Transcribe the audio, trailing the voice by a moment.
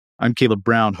I'm Caleb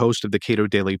Brown, host of the Cato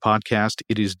Daily Podcast.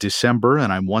 It is December,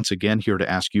 and I'm once again here to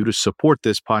ask you to support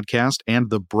this podcast and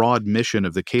the broad mission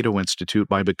of the Cato Institute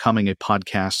by becoming a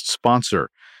podcast sponsor.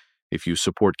 If you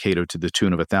support Cato to the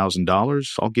tune of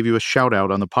 $1,000, I'll give you a shout-out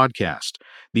on the podcast.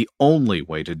 The only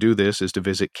way to do this is to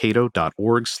visit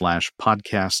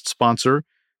cato.org/podcast sponsor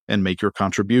and make your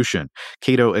contribution.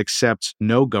 Cato accepts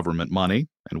no government money,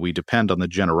 and we depend on the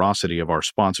generosity of our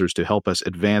sponsors to help us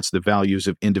advance the values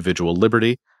of individual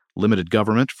liberty, limited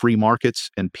government, free markets,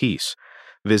 and peace.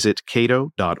 Visit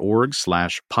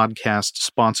cato.org/podcast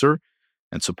sponsor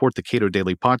and support the Cato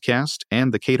Daily Podcast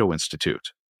and the Cato Institute.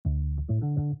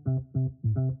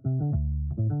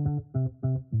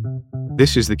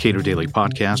 This is the Cato Daily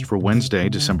Podcast for Wednesday,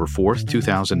 December 4th,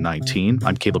 2019.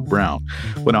 I'm Caleb Brown.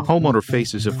 When a homeowner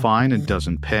faces a fine and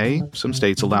doesn't pay, some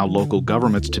states allow local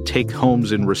governments to take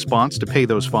homes in response to pay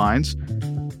those fines.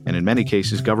 And in many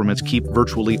cases, governments keep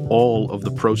virtually all of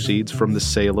the proceeds from the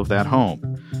sale of that home.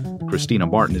 Christina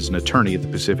Martin is an attorney at the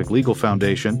Pacific Legal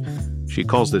Foundation. She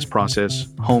calls this process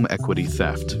home equity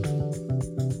theft.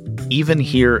 Even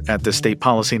here at the State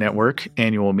Policy Network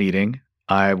annual meeting,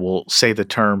 I will say the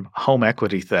term home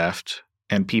equity theft,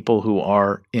 and people who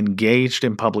are engaged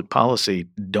in public policy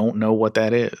don't know what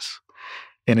that is.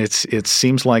 And it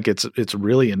seems like it's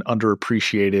really an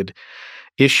underappreciated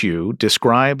issue.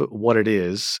 Describe what it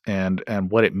is and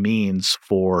what it means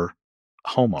for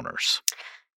homeowners.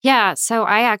 Yeah, so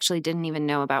I actually didn't even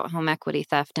know about home equity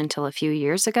theft until a few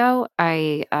years ago.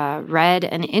 I read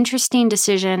an interesting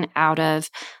decision out of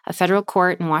a federal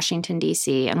court in Washington,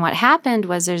 D.C. And what happened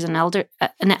was there's an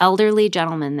elderly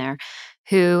gentleman there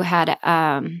who had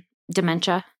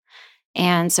dementia.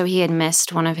 And so he had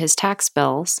missed one of his tax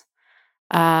bills,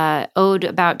 owed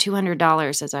about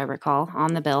 $200, as I recall,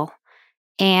 on the bill,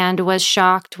 and was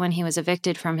shocked when he was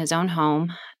evicted from his own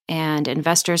home. And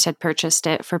investors had purchased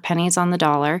it for pennies on the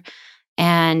dollar.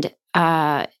 And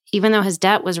even though his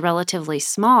debt was relatively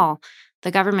small,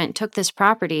 the government took this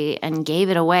property and gave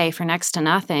it away for next to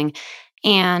nothing.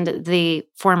 And the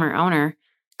former owner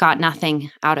got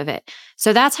nothing out of it.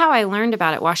 So that's how I learned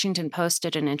about it. Washington Post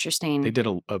did an interesting... They did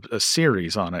a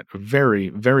series on it, a very,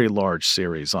 very large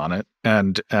series on it.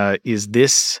 And how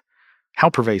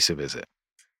pervasive is it?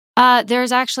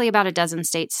 There's actually about a dozen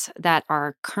states that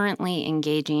are currently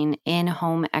engaging in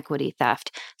home equity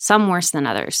theft, some worse than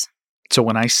others. So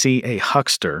when I see a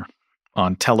huckster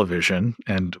on television,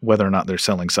 and whether or not they're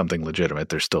selling something legitimate,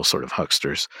 they're still sort of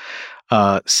hucksters,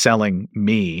 selling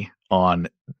me on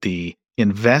the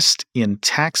invest in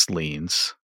tax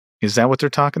liens, is that what they're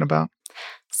talking about?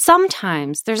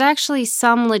 Sometimes there's actually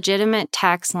some legitimate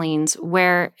tax liens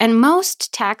and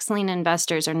most tax lien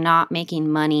investors are not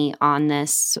making money on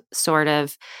this sort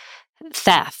of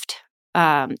theft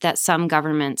that some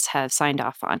governments have signed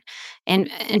off on. And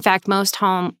in fact, most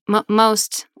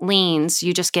liens,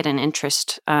 you just get an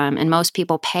interest, and most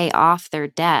people pay off their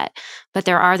debt. But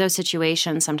there are those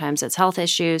situations, sometimes it's health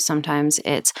issues, sometimes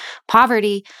it's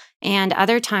poverty, and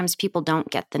other times people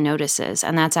don't get the notices.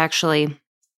 And that's actually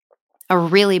a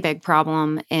really big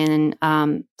problem in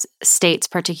states,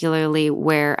 particularly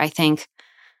where I think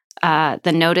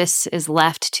the notice is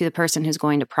left to the person who's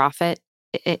going to profit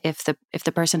if the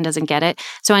person doesn't get it.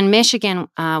 So in Michigan,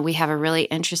 we have a really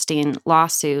interesting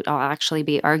lawsuit. I'll actually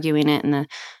be arguing it in the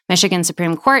Michigan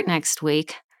Supreme Court next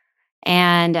week.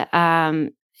 And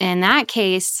in that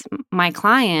case, my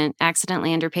client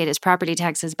accidentally underpaid his property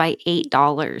taxes by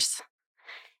 $8.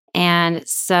 And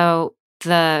so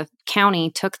the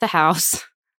county took the house,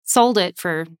 sold it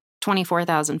for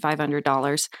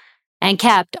 $24,500, and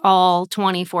kept all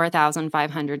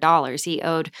 $24,500. He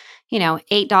owed,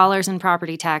 $8 in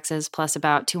property taxes plus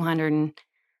about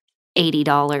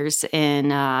 $280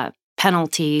 in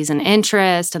penalties and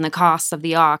interest and the costs of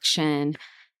the auction.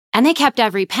 And they kept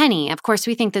every penny. Of course,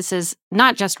 we think this is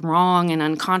not just wrong and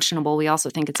unconscionable. We also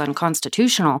think it's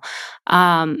unconstitutional.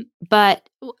 But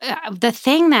the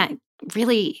thing that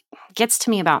really gets to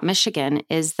me about Michigan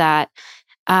is that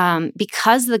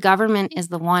because the government is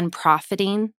the one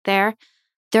profiting there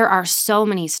are so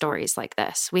many stories like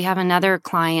this. We have another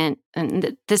client,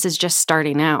 and this is just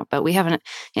starting out, but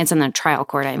it's in the trial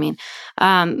court,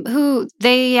 who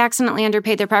they accidentally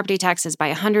underpaid their property taxes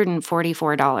by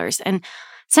 $144. And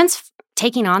since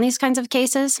taking on these kinds of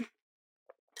cases,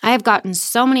 I have gotten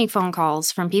so many phone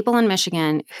calls from people in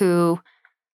Michigan who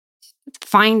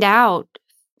find out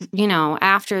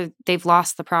after they've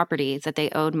lost the property that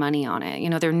they owed money on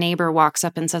it. Their neighbor walks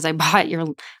up and says, I bought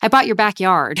your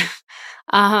backyard.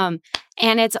 And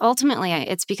it's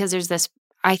because there's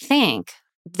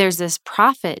this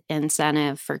profit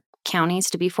incentive counties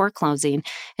to be foreclosing.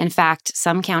 In fact,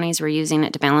 some counties were using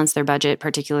it to balance their budget,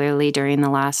 particularly during the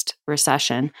last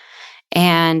recession.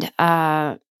 And,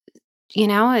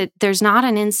 there's not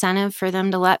an incentive for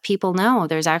them to let people know.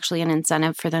 There's actually an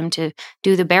incentive for them to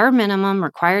do the bare minimum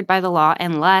required by the law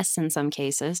and less in some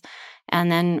cases.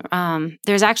 And then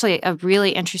there's actually a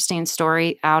really interesting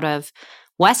story out of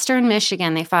Western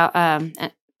Michigan. They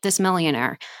found this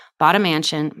millionaire bought a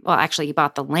mansion. Well, actually, he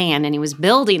bought the land and he was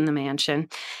building the mansion.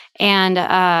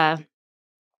 And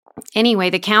anyway,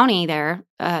 the county there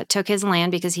took his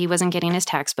land because he wasn't getting his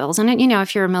tax bills. And,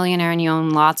 if you're a millionaire and you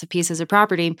own lots of pieces of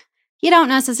property, you don't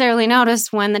necessarily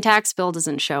notice when the tax bill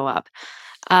doesn't show up.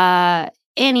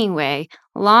 Anyway,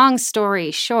 long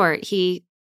story short, he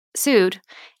sued.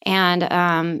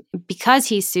 And because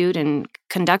he sued and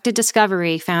conducted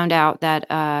discovery, found out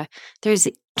that there's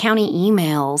county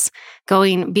emails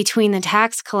going between the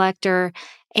tax collector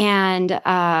and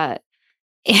the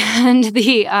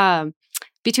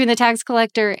between the tax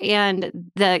collector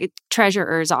and the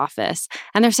treasurer's office.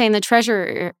 And they're saying the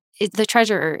treasurer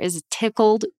is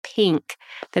tickled pink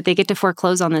that they get to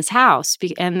foreclose on this house,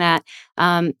 and that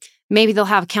maybe they'll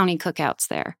have county cookouts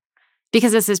there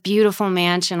because it's this beautiful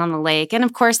mansion on the lake. And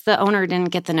of course, the owner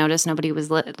didn't get the notice. Nobody was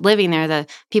living there.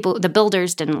 The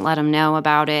builders didn't let him know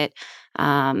about it.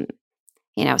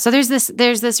 So there's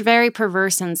this very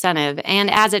perverse incentive. And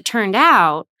as it turned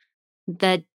out,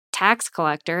 the tax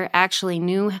collector actually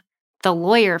knew the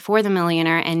lawyer for the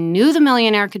millionaire and knew the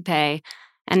millionaire could pay.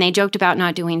 And they joked about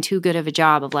not doing too good of a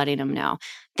job of letting him know.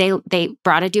 They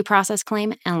brought a due process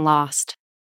claim and lost.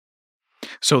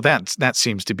 So that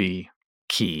seems to be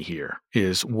key here,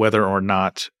 is whether or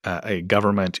not a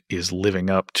government is living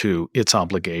up to its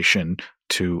obligation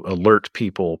to alert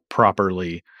people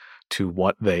properly to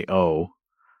what they owe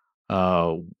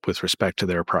with respect to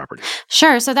their property.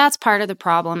 Sure. So that's part of the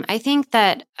problem. I think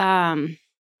that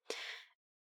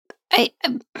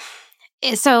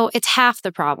so it's half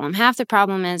the problem. Half the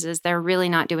problem is they're really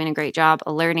not doing a great job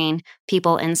alerting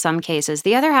people in some cases.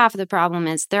 The other half of the problem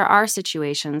is there are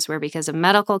situations where, because of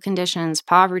medical conditions,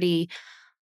 poverty,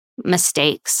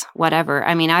 mistakes, whatever.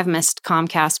 I mean, I've missed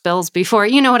Comcast bills before.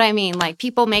 You know what I mean? Like,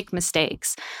 people make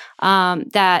mistakes,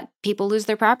 that people lose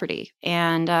their property.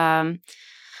 And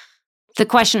the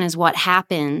question is, what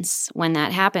happens when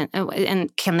that happens?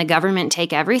 And can the government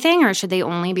take everything, or should they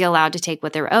only be allowed to take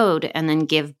what they're owed and then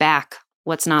give back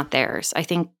what's not theirs? I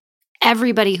think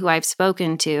everybody who I've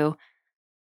spoken to,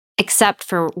 except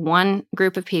for one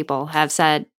group of people, have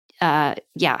said,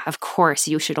 yeah, of course,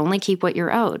 you should only keep what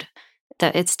you're owed.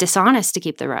 That it's dishonest to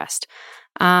keep the rest.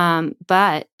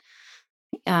 But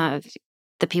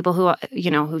the people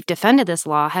who've defended this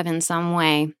law have in some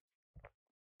way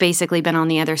basically been on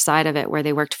the other side of it, where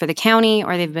they worked for the county,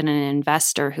 or they've been an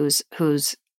investor who's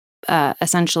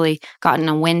essentially gotten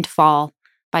a windfall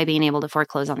by being able to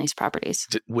foreclose on these properties.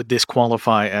 Would this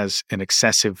qualify as an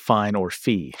excessive fine or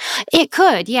fee? It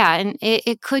could, yeah. And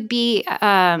it could be,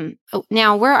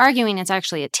 now we're arguing it's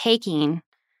actually a taking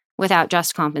without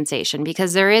just compensation,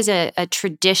 because there is a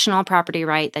traditional property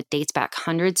right that dates back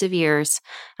hundreds of years.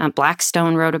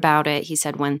 Blackstone wrote about it. He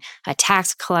said when a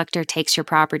tax collector takes your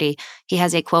property, he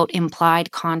has a, quote,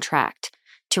 implied contract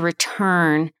to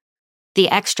return the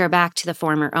extra back to the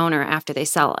former owner after they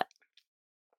sell it.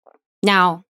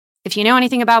 Now, if you know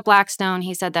anything about Blackstone,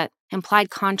 he said that implied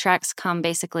contracts come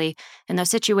basically in those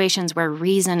situations where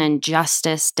reason and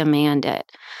justice demand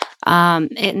it.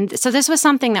 And so this was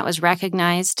something that was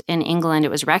recognized in England.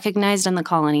 It was recognized in the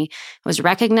colony. It was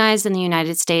recognized in the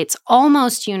United States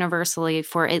almost universally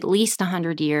for at least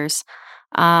 100 years.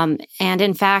 And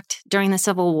in fact, during the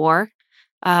Civil War,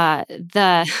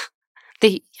 most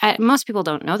people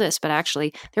don't know this, but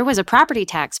actually there was a property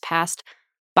tax passed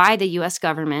by the U.S.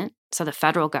 government, so the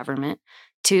federal government,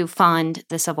 to fund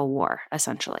the Civil War,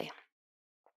 essentially.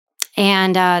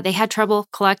 And they had trouble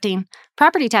collecting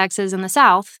property taxes in the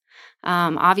South,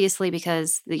 obviously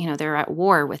because, they're at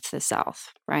war with the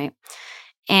South, right?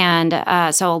 And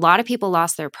so a lot of people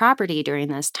lost their property during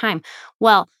this time.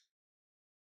 Well,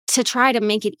 to try to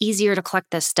make it easier to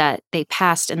collect this debt, they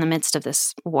passed, in the midst of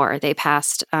this war, they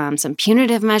passed some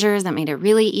punitive measures that made it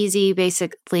really easy,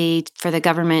 basically, for the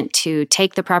government to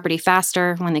take the property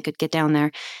faster when they could get down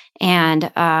there. And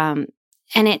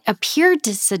it appeared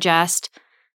to suggest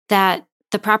that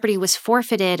the property was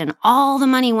forfeited and all the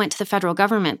money went to the federal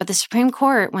government. But the Supreme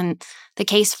Court, when the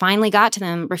case finally got to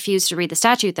them, refused to read the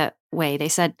statute that way. They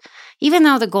said, even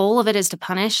though the goal of it is to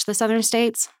punish the southern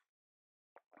states,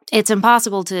 it's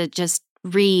impossible to just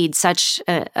read such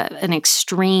an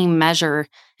extreme measure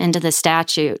into the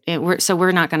statute. So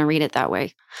we're not going to read it that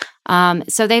way.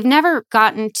 So they've never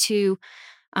gotten to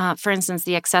for instance,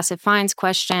 the excessive fines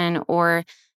question or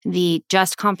the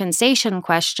just compensation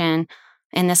question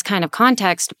in this kind of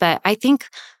context. But I think,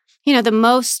 we have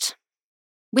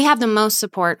the most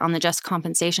support on the just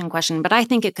compensation question, but I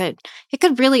think it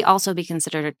could really also be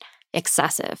considered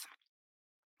excessive,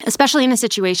 especially in a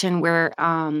situation where,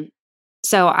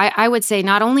 so I would say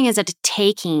not only is it a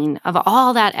taking of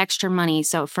all that extra money.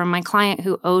 So from my client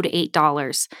who owed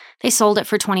 $8, they sold it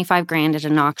for $25,000 at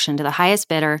an auction to the highest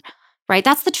bidder, right?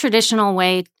 That's the traditional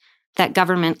way that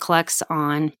government collects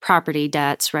on property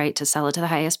debts, right? To sell it to the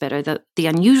highest bidder. The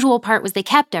unusual part was they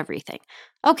kept everything.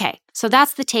 Okay, so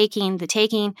that's the taking. The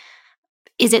taking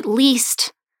is at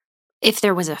least, if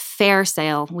there was a fair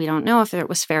sale, we don't know if it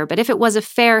was fair, but if it was a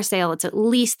fair sale, it's at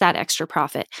least that extra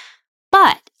profit.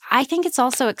 But I think it's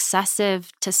also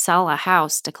excessive to sell a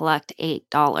house to collect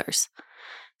 $8.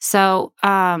 So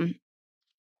I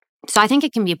think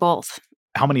it can be both.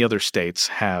 How many other states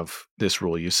have this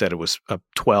rule? You said it was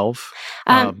 12?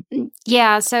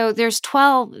 Yeah, so there's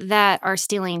 12 that are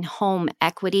stealing home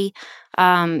equity.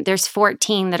 There's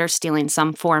 14 that are stealing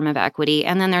some form of equity.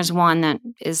 And then there's one that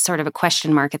is sort of a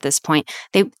question mark at this point.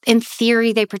 In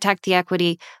theory, they protect the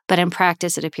equity, but in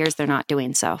practice, it appears they're not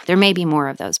doing so. There may be more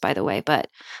of those, by the way. But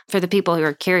for the people who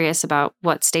are curious about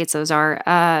what states those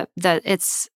are,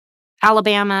 it's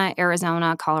Alabama,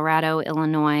 Arizona, Colorado,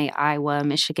 Illinois, Iowa,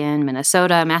 Michigan,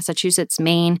 Minnesota, Massachusetts,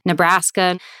 Maine,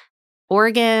 Nebraska,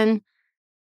 Oregon,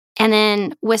 and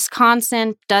then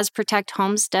Wisconsin does protect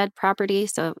homestead property.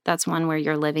 So that's one where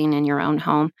you're living in your own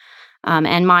home.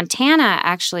 And Montana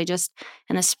actually just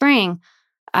in the spring,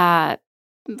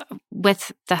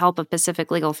 with the help of Pacific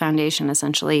Legal Foundation,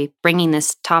 essentially bringing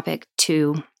this topic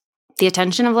to the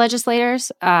attention of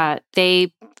legislators,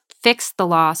 they fixed the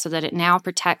law so that it now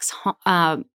protects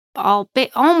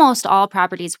almost all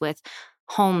properties with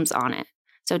homes on it.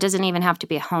 So it doesn't even have to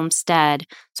be a homestead.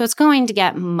 So it's going to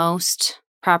get most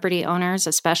property owners,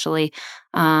 especially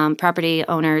property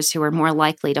owners who are more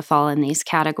likely to fall in these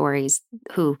categories,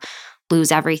 who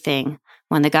lose everything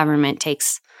when the government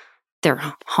takes their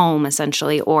home,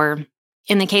 essentially. Or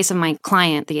in the case of my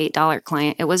client, the $8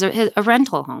 client, it was a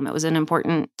rental home. It was an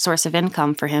important source of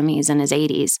income for him. He's in his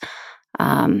 80s.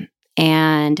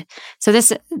 And so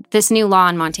this new law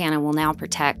in Montana will now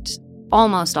protect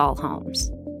almost all homes.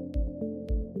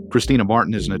 Christina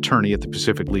Martin is an attorney at the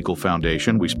Pacific Legal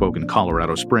Foundation. We spoke in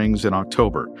Colorado Springs in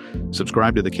October.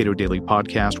 Subscribe to the Cato Daily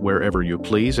Podcast wherever you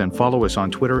please and follow us on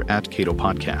Twitter @Cato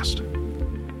Podcast.